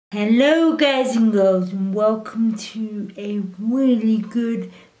Hello guys and girls, and welcome to a really good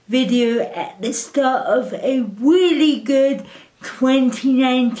video at the start of a really good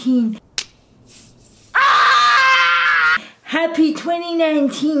 2019. Happy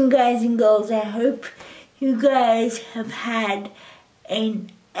 2019 guys and girls. I hope you guys have had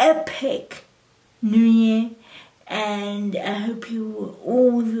an epic new year, and I hope you,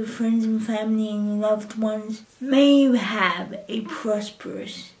 all of your friends and family and your loved ones, may you have a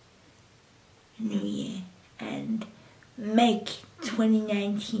prosperous new year and make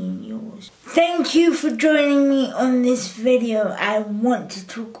 2019 yours. Thank you for joining me on this video. I want to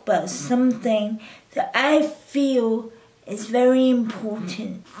talk about something that I feel is very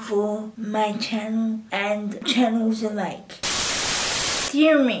important for my channel and channels alike.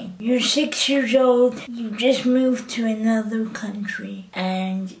 Dear me, you're 6 years old, you just moved to another country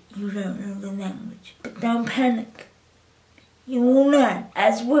and you don't know the language. But don't panic. You will learn.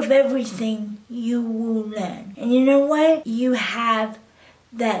 As with everything, you will learn. And you know what? You have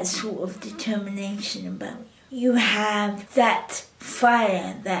that sort of determination about you. You have that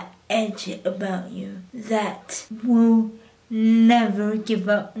fire, that edge about you that will never give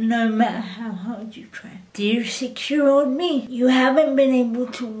up no matter how hard you try. Dear 6-year-old me, you haven't been able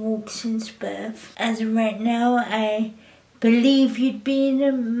to walk since birth. As of right now, I believe you'd be in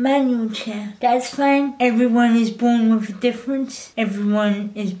a manual chair. That's fine. Everyone is born with a difference.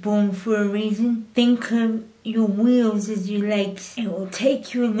 Everyone is born for a reason. Think of your wheels as your legs. It will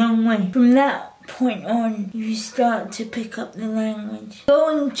take you a long way. From that point on, you start to pick up the language.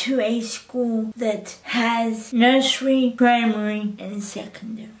 Going to a school that has nursery, primary, and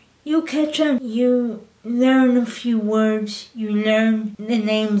secondary. You'll catch on. You learn a few words, you learn the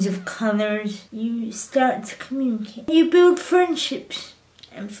names of colors, you start to communicate. You build friendships,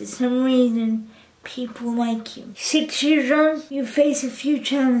 and for some reason, people like you. 6 years on, you face a few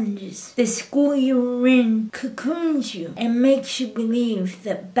challenges. The school you're in cocoons you and makes you believe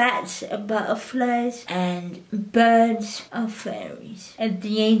that bats are butterflies and birds are fairies. At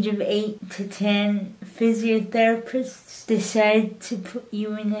the age of 8 to 10, physiotherapists decide to put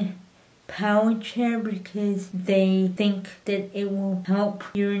you in a power chair because they think that it will help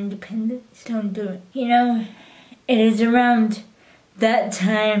your independence. Don't do it. You know, it is around that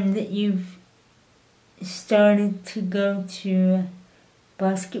time that you've started to go to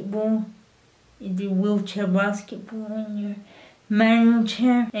basketball. You do wheelchair basketball in your manual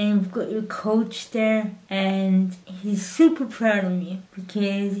chair, and you've got your coach there, and he's super proud of you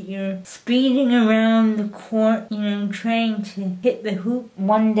because you're speeding around the court, you know, trying to hit the hoop.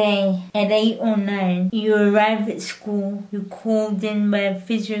 One day at 8 or 9, you arrive at school. You're called in by a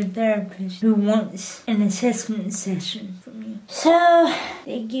physiotherapist who wants an assessment session from you. So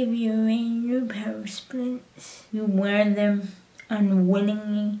they give you a new pair of splints. You wear them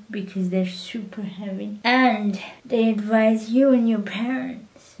unwillingly because they're super heavy, and they advise you and your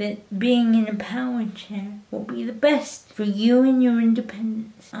parents that being in a power chair will be the best for you and your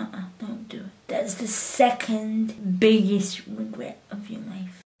independence. Don't do it. That's the second biggest regret of your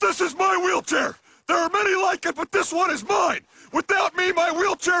life. This is my wheelchair! There are many like it, but this one is mine! Without me, my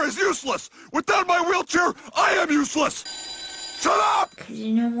wheelchair is useless! Without my wheelchair, I am useless! Shut up! Because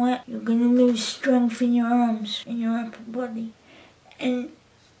you know what? You're gonna lose strength in your arms and your upper body. And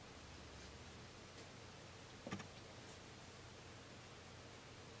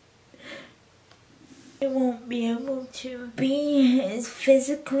you won't be able to be as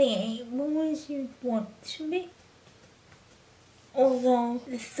physically able as you want to be. Although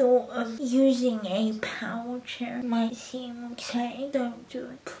the thought of using a power chair might seem exciting, don't do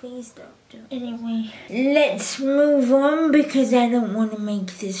it. Please don't do it. Anyway, let's move on because I don't want to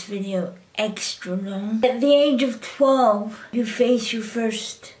make this video extra long. At the age of 12, you face your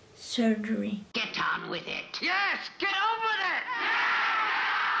first surgery. Get on with it. Yes, get on with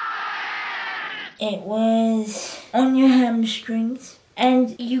it. It was on your hamstrings,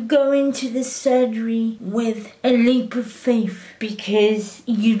 and you go into the surgery with a leap of faith because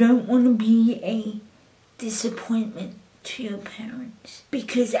you don't want to be a disappointment to your parents,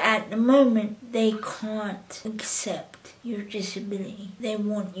 because at the moment they can't accept your disability. They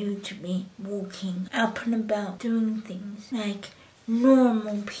want you to be walking up and about, doing things like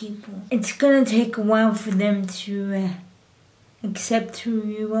normal people. It's gonna take a while for them to accept who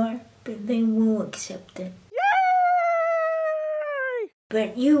you are, but they will accept it. Yay!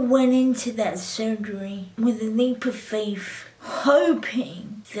 But you went into that surgery with a leap of faith,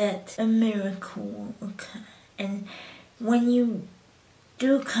 hoping that a miracle will occur. And when you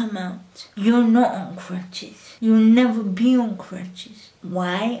do come out, you're not on crutches. You'll never be on crutches.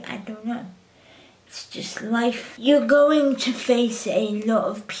 Why? I don't know. It's just life. You're going to face a lot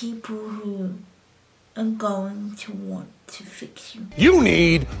of people who are going to want to fix you. You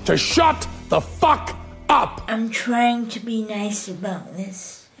need to shut the fuck up! I'm trying to be nice about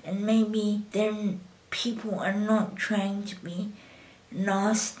this, and maybe people are not trying to be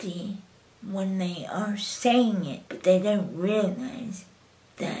nasty when they are saying it, but they don't realize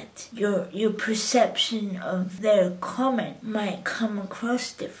that your perception of their comment might come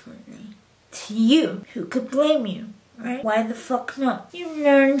across differently to you. Who could blame you, right? Why the fuck not? You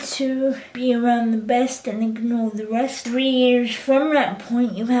learn to be around the best and ignore the rest. 3 years from that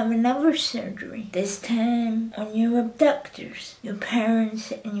point, you have another surgery. This time on your abductors. Your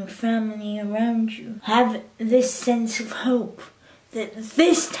parents and your family around you have this sense of hope that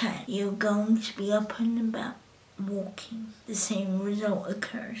this time you're going to be up and about, walking. The same result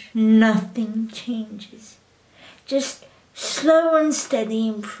occurs. Nothing changes. Just slow and steady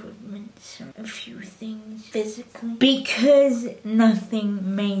improvements on a few things physically. Because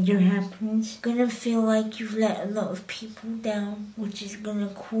nothing major happens, you're gonna feel like you've let a lot of people down, which is gonna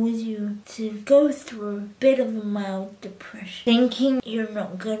cause you to go through a bit of a mild depression. Thinking you're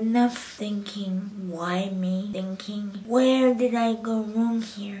not good enough, thinking, why me? Thinking, where did I go wrong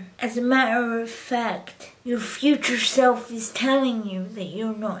here? As a matter of fact, your future self is telling you that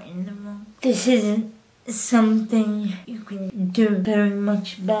you're not in the wrong. This isn't something you can do very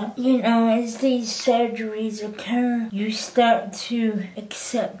much about. You know, as these surgeries occur, you start to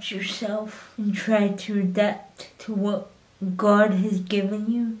accept yourself and try to adapt to what God has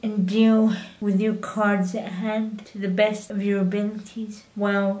given you and deal with your cards at hand to the best of your abilities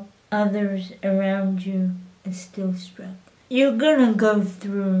while others around you are still struggling. You're gonna go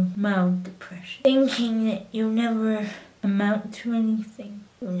through mild depression, thinking that you'll never amount to anything,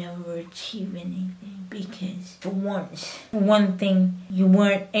 you'll never achieve anything, because for one thing, you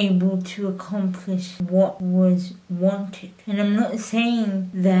weren't able to accomplish what was wanted. And I'm not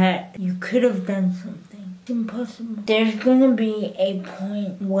saying that you could have done something. It's impossible. There's gonna be a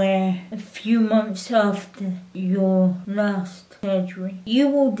point where a few months after your last surgery, you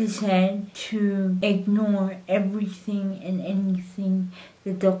will decide to ignore everything and anything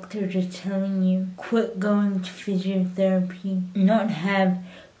the doctors are telling you. Quit going to physiotherapy, not have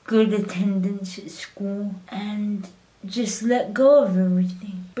good attendance at school, and just let go of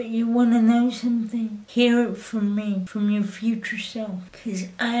everything. But you want to know something? Hear it from me, from your future self, because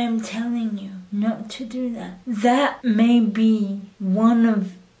I am telling you not to do that. That may be one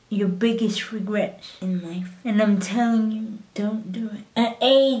of your biggest regrets in life, and I'm telling you, don't do it. At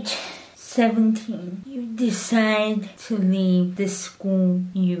age 17, you decide to leave the school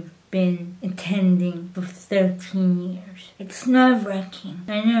you've been attending for 13 years. It's nerve-wracking.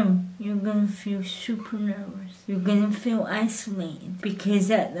 I know, you're gonna feel super nervous. You're gonna feel isolated,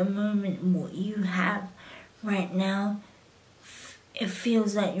 because at the moment what you have right now, it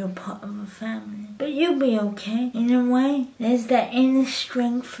feels like you're part of a family. But you'll be okay. In a way, there's that inner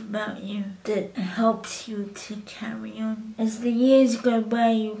strength about you that helps you to carry on. As the years go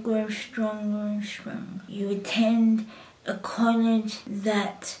by, you grow stronger and stronger. You attend a college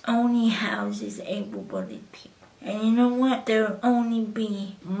that only houses able-bodied people. And you know what? There'll only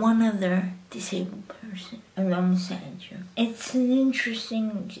be one other disabled person alongside you. It's an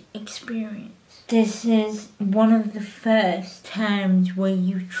interesting experience. This is one of the first times where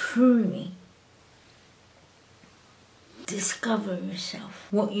you truly discover yourself.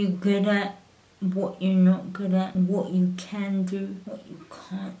 What you're good at, what you're not good at, what you can do, what you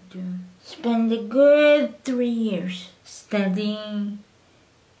can't do. Spend a good 3 years studying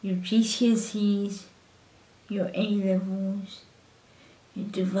your GCSEs, your A-levels. You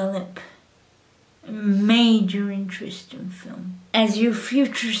develop a major interest in film. As your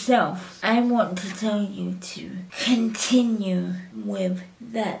future self, I want to tell you to continue with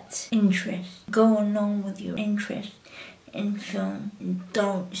that interest. Go along with your interest in film and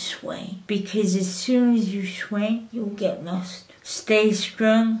don't sway, because as soon as you sway, you'll get lost. Stay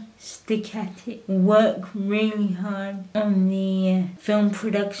strong, stick at it, work really hard on the film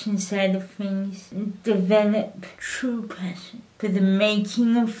production side of things, and develop true passion for the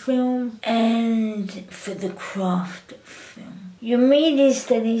making of film and for the craft of film. Your media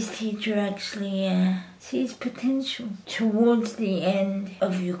studies teacher actually sees potential. Towards the end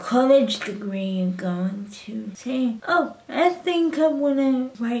of your college degree, you're going to say, oh, I think I want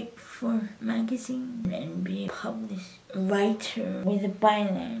to write for a magazine and be a published writer with a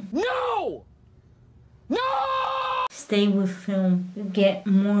byline. No! No! Stay with film. You get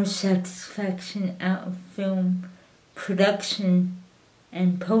more satisfaction out of film production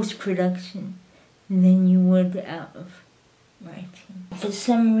and post-production than you would out of writing. For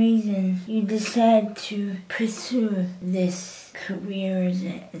some reason, you decide to pursue this career as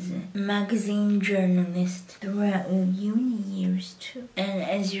a magazine journalist throughout your uni years too. And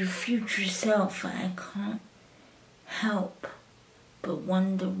as your future self, I can't help but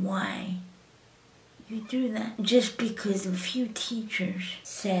wonder why you do that. Just because a few teachers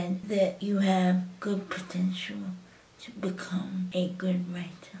said that you have good potential to become a good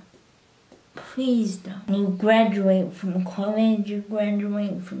writer. Please don't. You graduate from college, you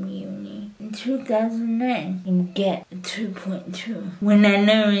graduate from uni. In 2009, you get a 2.2. When I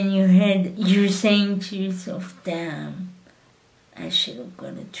know in your head, you're saying to yourself, damn, I should have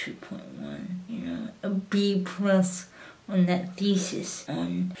got a 2.1. A B plus on that thesis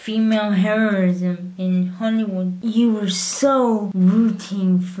on female heroism in Hollywood. You were so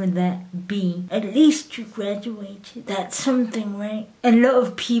rooting for that B. At least you graduated. That's something, right? A lot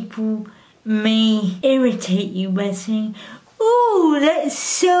of people may irritate you by saying, "Ooh, that's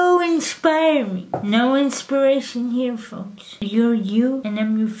so inspiring." No inspiration here, folks. You're you, and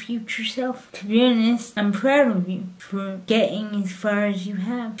I'm your future self. To be honest, I'm proud of you for getting as far as you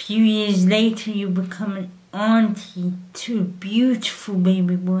have. A few years later, you become an auntie to a beautiful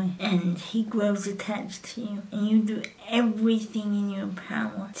baby boy, and he grows attached to you, and you do everything in your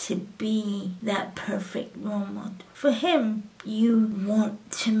power to be that perfect role model. For him, you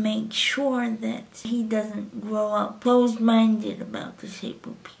want to make sure that he doesn't grow up closed-minded about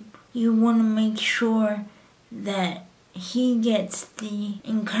disabled people. You want to make sure that he gets the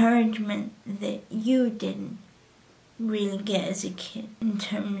encouragement that you didn't really get as a kid in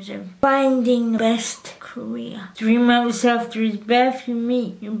terms of finding the best career. 3 months after his birth, you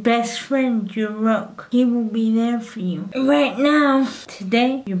meet your best friend, your rock. He will be there for you. Right now,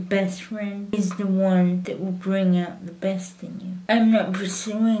 today, your best friend is the one that will bring out the best in you. I'm not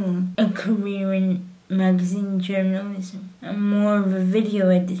pursuing a career in magazine journalism. I'm more of a video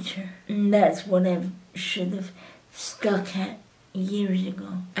editor, and that's what I should have stuck at years ago.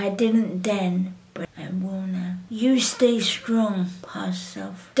 I didn't then, but I will now. You stay strong, past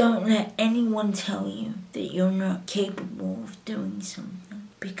self. Don't let anyone tell you that you're not capable of doing something,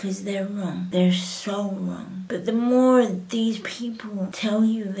 because they're wrong. They're so wrong. But the more these people tell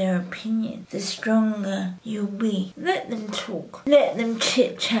you their opinion, the stronger you'll be. Let them talk. Let them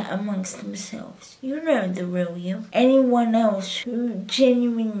chit-chat amongst themselves. You know the real you. Anyone else who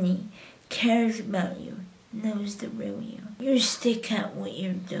genuinely cares about you knows the real you. You stick at what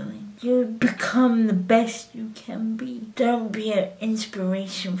you're doing. You become the best you can be. Don't be an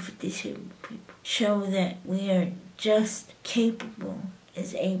inspiration for disabled people. Show that we are just capable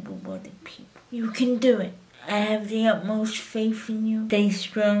as able-bodied people. You can do it. I have the utmost faith in you. Stay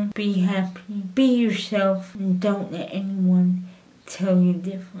strong, be happy, be yourself, and don't let anyone tell you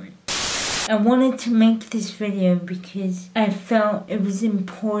different. I wanted to make this video because I felt it was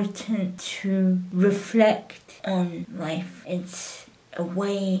important to reflect on life. It's a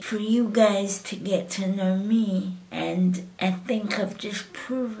way for you guys to get to know me, and I think I've just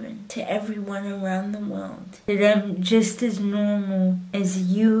proven to everyone around the world that I'm just as normal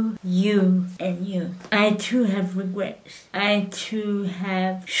as you, and you. I too have regrets. I too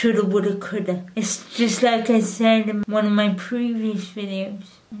have shoulda, woulda, coulda. It's just like I said in one of my previous videos.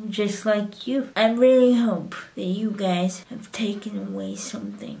 Just like you. I really hope that you guys have taken away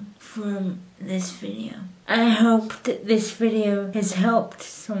something from this video. I hope that this video has helped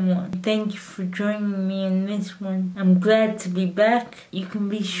someone. Thank you for joining me in this one. I'm glad to be back. You can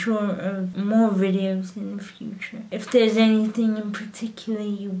be sure of more videos in the future. If there's anything in particular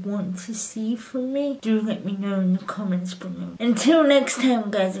you want to see from me, do let me know in the comments below. Until next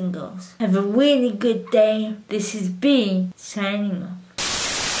time, guys and girls, have a really good day. This is B signing off.